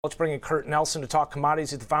Let's bring in Kurt Nelson to talk commodities.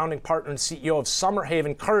 He's the founding partner and CEO of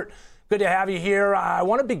Summerhaven. Kurt, good to have you here. I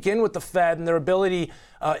want to begin with the Fed and their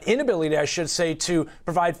inability, I should say, to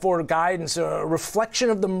provide forward guidance, a reflection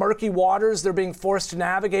of the murky waters they're being forced to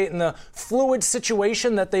navigate and the fluid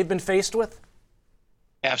situation that they've been faced with.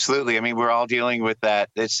 Absolutely. I mean, we're all dealing with that.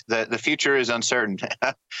 It's the future is uncertain,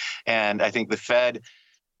 and I think the Fed,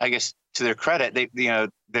 I guess, to their credit,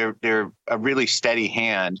 they're a really steady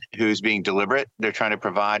hand who's being deliberate. They're trying to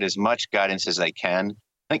provide as much guidance as they can.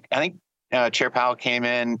 I think Chair Powell came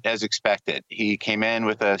in as expected. He came in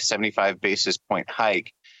with a 75 basis point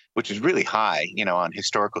hike, which is really high, on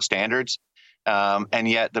historical standards. And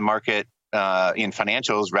yet the market in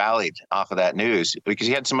financials rallied off of that news because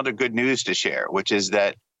he had some other good news to share, which is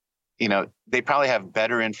that they probably have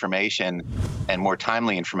better information and more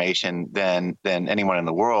timely information than anyone in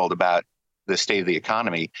the world about the state of the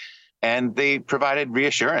economy. And they provided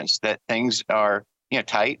reassurance that things are,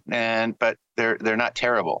 tight but they're not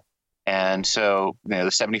terrible. And so, the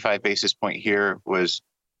 75 basis point here was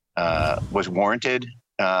warranted.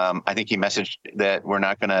 I think he messaged that we're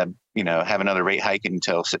not going to, have another rate hike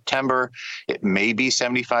until September. It may be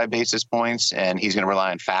 75 basis points, and he's going to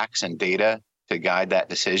rely on facts and data to guide that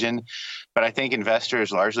decision. But I think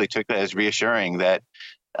investors largely took that as reassuring that,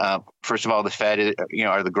 first of all, the Fed,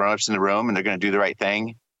 are the grownups in the room, and they're going to do the right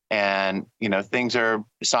thing. And, things are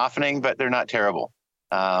softening, but they're not terrible.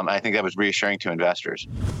 I think that was reassuring to investors.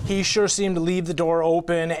 He sure seemed to leave the door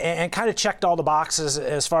open and kind of checked all the boxes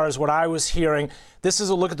as far as what I was hearing. This is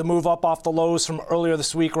a look at the move up off the lows from earlier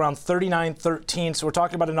this week, around 39.13. So we're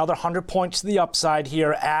talking about another 100 points to the upside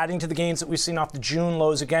here, adding to the gains that we've seen off the June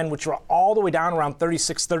lows again, which were all the way down around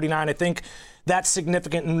 36.39. I think that's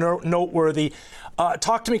significant and noteworthy.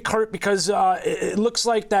 Talk to me, Kurt, because it looks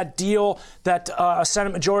like that deal that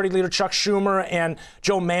Senate Majority Leader Chuck Schumer and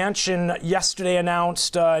Joe Manchin yesterday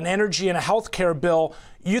announced, an energy and a health care bill.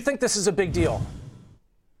 You think this is a big deal?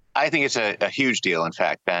 I think it's a huge deal, in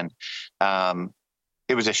fact, Ben.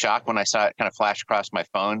 It was a shock when I saw it kind of flash across my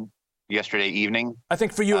phone yesterday evening. I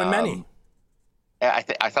think for you and many. I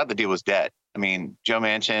thought the deal was dead. I mean, Joe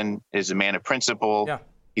Manchin is a man of principle. Yeah.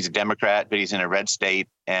 He's a Democrat, but he's in a red state.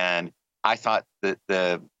 And I thought that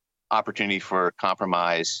the opportunity for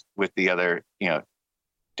compromise with the other,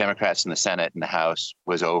 Democrats in the Senate and the House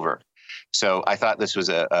was over. So I thought this was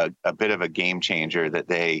a bit of a game changer that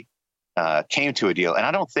they came to a deal. And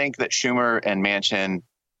I don't think that Schumer and Manchin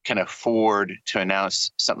can afford to announce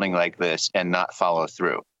something like this and not follow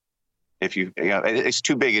through. It's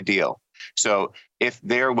too big a deal. So if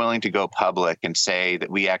they're willing to go public and say that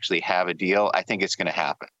we actually have a deal, I think it's going to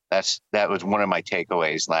happen. That was one of my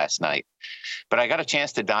takeaways last night. But I got a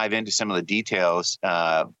chance to dive into some of the details,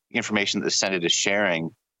 information that the Senate is sharing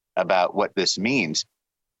about what this means.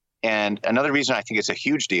 And another reason I think it's a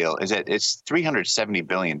huge deal is that it's $370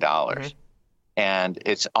 billion. Mm-hmm. And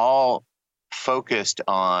it's all focused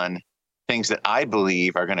on things that I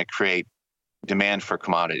believe are going to create demand for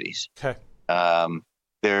commodities. Okay.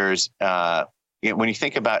 There's when you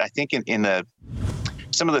think about, I think in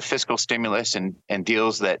some of the fiscal stimulus and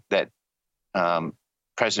deals that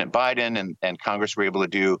President Biden and Congress were able to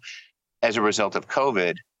do as a result of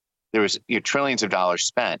COVID, there was trillions of dollars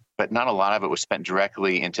spent, but not a lot of it was spent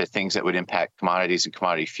directly into things that would impact commodities and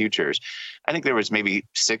commodity futures. I think there was maybe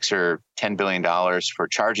 $6 or $10 billion for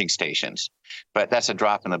charging stations, but that's a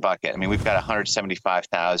drop in the bucket. I mean, we've got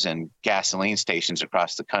 175,000 gasoline stations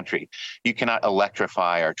across the country. You cannot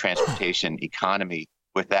electrify our transportation economy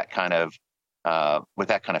with that kind of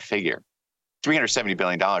figure. $370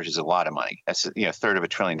 billion is a lot of money. That's a third of $1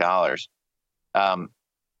 trillion.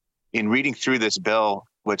 In reading through this bill,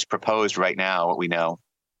 what's proposed right now, what we know,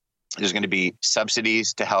 there's going to be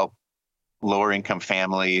subsidies to help lower income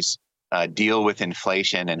families deal with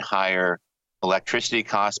inflation and higher electricity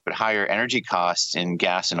costs, but higher energy costs in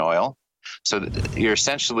gas and oil. So you're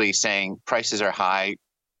essentially saying prices are high.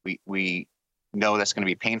 We know that's going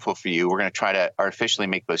to be painful for you. We're going to try to artificially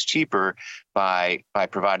make those cheaper by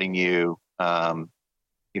providing you,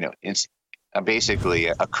 basically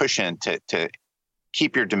a cushion to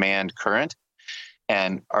keep your demand current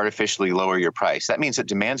and artificially lower your price. That means that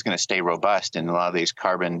demand's going to stay robust in a lot of these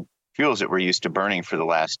carbon fuels that we're used to burning for the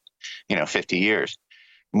last, 50 years.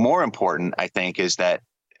 More important, I think, is that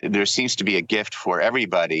there seems to be a gift for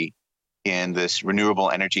everybody in this renewable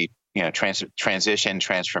energy,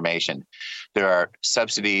 transformation. There are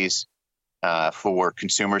subsidies for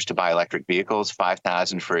consumers to buy electric vehicles,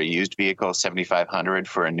 $5,000 for a used vehicle, $7,500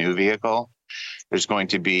 for a new vehicle. There's going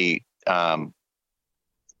to be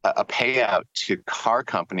a payout to car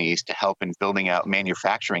companies to help in building out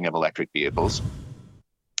manufacturing of electric vehicles.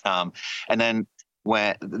 And then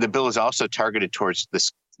when the bill is also targeted towards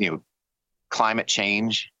this, climate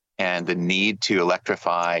change and the need to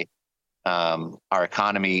electrify our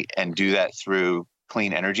economy and do that through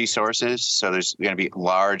clean energy sources. So there's going to be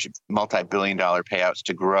large multi-billion-dollar payouts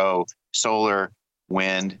to grow solar,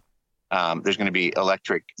 wind. There's going to be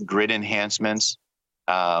electric grid enhancements.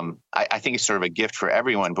 I think it's sort of a gift for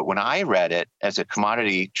everyone. But when I read it as a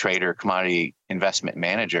commodity trader, commodity investment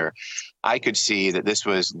manager, I could see that this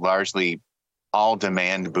was largely all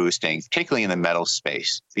demand boosting, particularly in the metal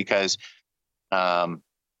space, because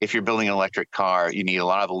if you're building an electric car, you need a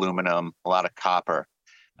lot of aluminum, a lot of copper.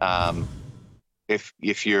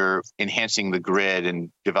 If you're enhancing the grid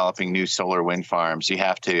and developing new solar wind farms, you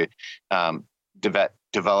have to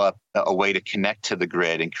develop a way to connect to the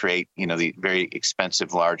grid and create, the very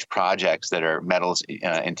expensive large projects that are metals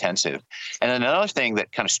intensive. And then another thing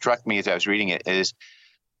that kind of struck me as I was reading it is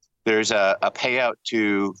there's a payout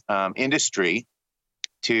to industry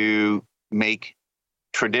to make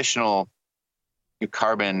traditional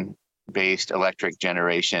carbon-based electric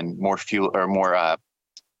generation more fuel or more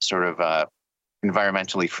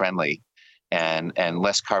environmentally friendly and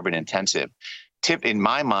less carbon intensive. In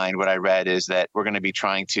my mind, what I read is that we're going to be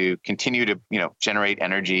trying to continue to generate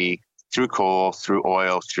energy through coal, through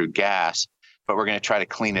oil, through gas, but we're going to try to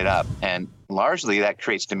clean it up, and largely that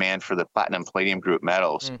creates demand for the platinum palladium group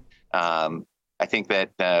metals. I think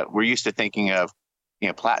that we're used to thinking of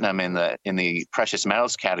platinum in the precious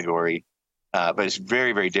metals category, but it's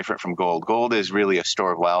very, very different from gold. Gold is really a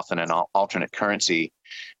store of wealth and an alternate currency.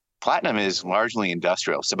 Platinum is largely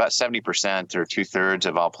industrial. So about 70% or 2/3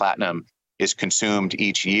 of all platinum is consumed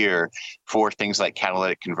each year for things like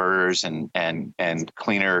catalytic converters and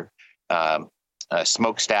cleaner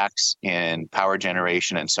smokestacks in power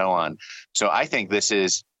generation and so on. So I think this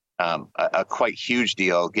is a quite huge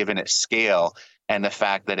deal given its scale and the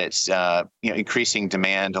fact that it's increasing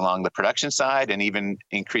demand along the production side and even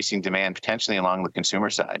increasing demand potentially along the consumer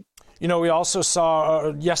side. We also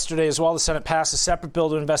saw yesterday as well, the Senate passed a separate bill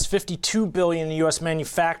to invest $52 billion in U.S.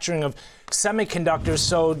 manufacturing of semiconductors.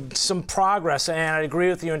 So some progress, and I agree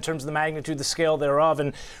with you in terms of the magnitude, the scale thereof.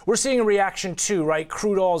 And we're seeing a reaction too, right?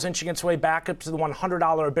 Crude oil is inching its way back up to the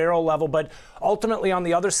 $100 a barrel level. But ultimately, on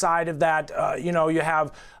the other side of that, you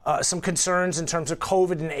have some concerns in terms of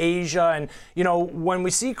COVID in Asia. And, when we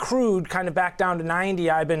see crude kind of back down to 90,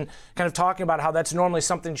 I've been kind of talking about how that's normally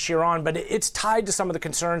something to cheer on, but it's tied to some of the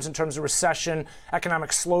concerns in terms of recession,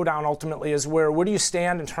 economic slowdown ultimately is where do you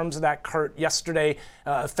stand in terms of that, Kurt? Yesterday,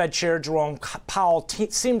 Fed Chair Jerome Powell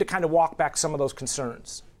seemed to kind of walk back some of those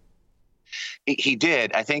concerns. He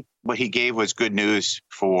did. I think what he gave was good news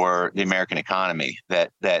for the American economy,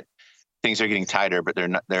 that things are getting tighter, but they're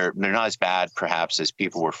not as bad perhaps as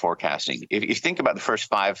people were forecasting. If you think about the first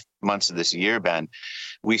 5 months of this year, Ben,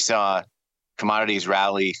 we saw commodities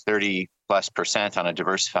rally 30+% on a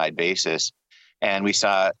diversified basis. And we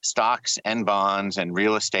saw stocks and bonds and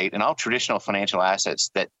real estate and all traditional financial assets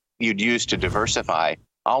that you'd use to diversify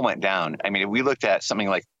all went down. I mean, we looked at something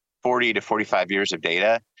like 40 to 45 years of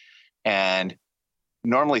data, and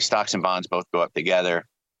normally stocks and bonds both go up together.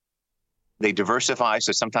 They diversify,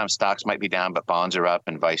 so sometimes stocks might be down, but bonds are up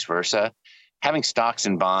and vice versa. Having stocks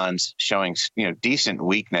and bonds showing decent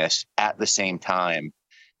weakness at the same time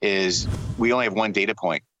is, we only have one data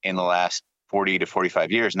point in the last 40 to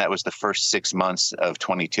 45 years, and that was the first 6 months of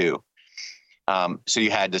 22. So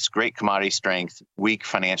you had this great commodity strength, weak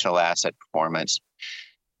financial asset performance.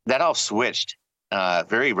 That all switched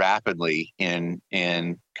very rapidly in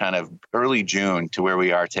kind of early June to where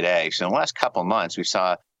we are today. So in the last couple of months, we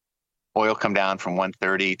saw oil come down from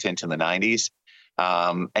 130 to into the 90s.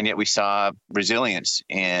 And yet we saw resilience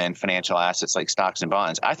in financial assets like stocks and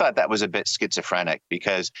bonds. I thought that was a bit schizophrenic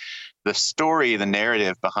because the story, the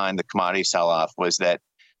narrative behind the commodity sell-off was that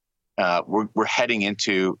we're heading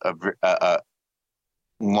into a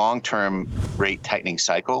long-term rate tightening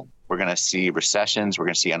cycle. We're going to see recessions. We're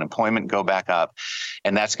going to see unemployment go back up,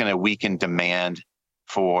 and that's going to weaken demand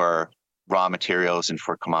for raw materials and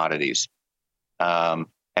for commodities.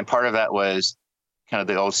 And part of that was kind of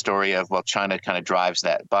the old story of, well, China kind of drives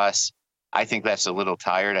that bus. I think that's a little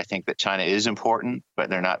tired. I think that China is important, but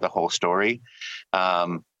they're not the whole story.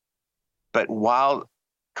 But while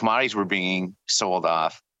commodities were being sold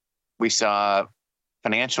off, we saw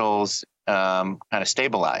financials kind of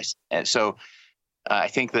stabilize. And so I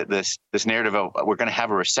think that this narrative of we're going to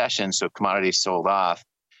have a recession, so commodities sold off,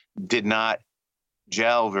 did not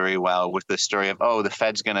gel very well with the story of, the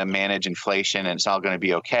Fed's going to manage inflation and it's all going to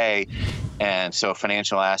be okay. And so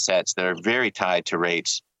financial assets that are very tied to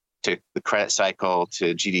rates, to the credit cycle,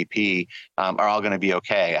 to GDP, are all going to be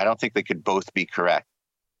okay. I don't think they could both be correct.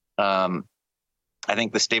 I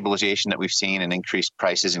think the stabilization that we've seen and increased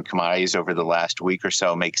prices in commodities over the last week or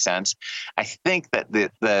so makes sense. I think that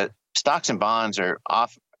the stocks and bonds are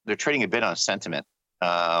off. They're trading a bit on sentiment.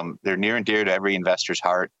 They're near and dear to every investor's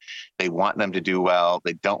heart. They want them to do well.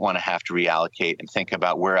 They don't want to have to reallocate and think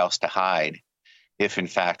about where else to hide if, in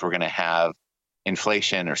fact, we're going to have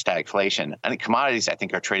inflation or stagflation. I think commodities, I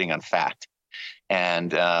think, are trading on fact,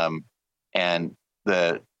 and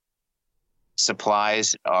the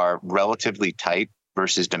supplies are relatively tight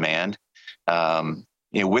versus demand.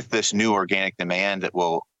 With this new organic demand that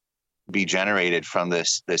will be generated from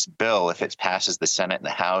this bill, if it passes the Senate and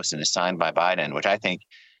the House and is signed by Biden, which I think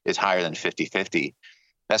is higher than 50-50,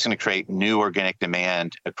 that's going to create new organic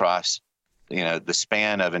demand across the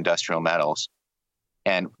span of industrial metals.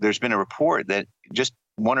 And there's been a report that just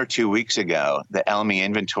 1 or 2 weeks ago, the LME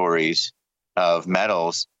inventories of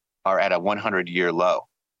metals are at a 100-year low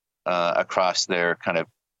across their kind of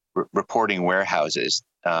reporting warehouses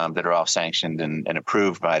that are all sanctioned and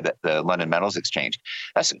approved by the London Metals Exchange.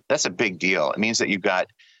 That's a big deal. It means that you've got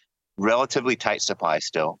relatively tight supply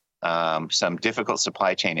still, some difficult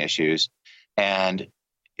supply chain issues, and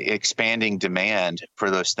expanding demand for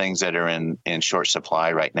those things that are in short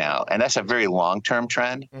supply right now. And that's a very long-term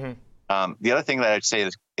trend. Mm-hmm. The other thing that I'd say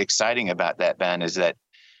is exciting about that, Ben, is that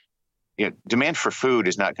demand for food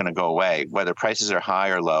is not going to go away, whether prices are high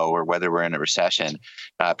or low, or whether we're in a recession.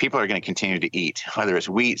 People are going to continue to eat, whether it's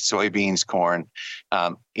wheat, soybeans, corn.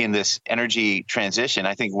 In this energy transition,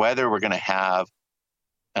 I think whether we're going to have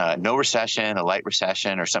no recession, a light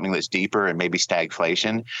recession, or something that's deeper and maybe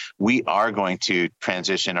stagflation, we are going to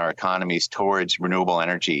transition our economies towards renewable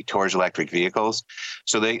energy, towards electric vehicles.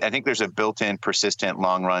 So I think there's a built-in, persistent,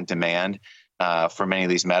 long-run demand for many of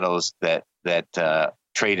these metals that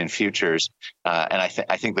trade in futures, and I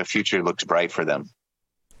think the future looks bright for them.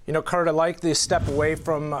 Kurt, I like the step away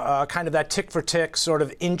from kind of that tick for tick sort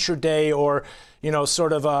of intraday or,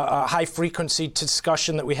 sort of a high frequency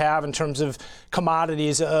discussion that we have in terms of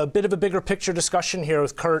commodities. A bit of a bigger picture discussion here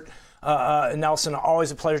with Kurt Nelson.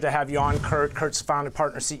 Always a pleasure to have you on, Kurt. Kurt's founding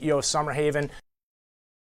partner, CEO of Summerhaven.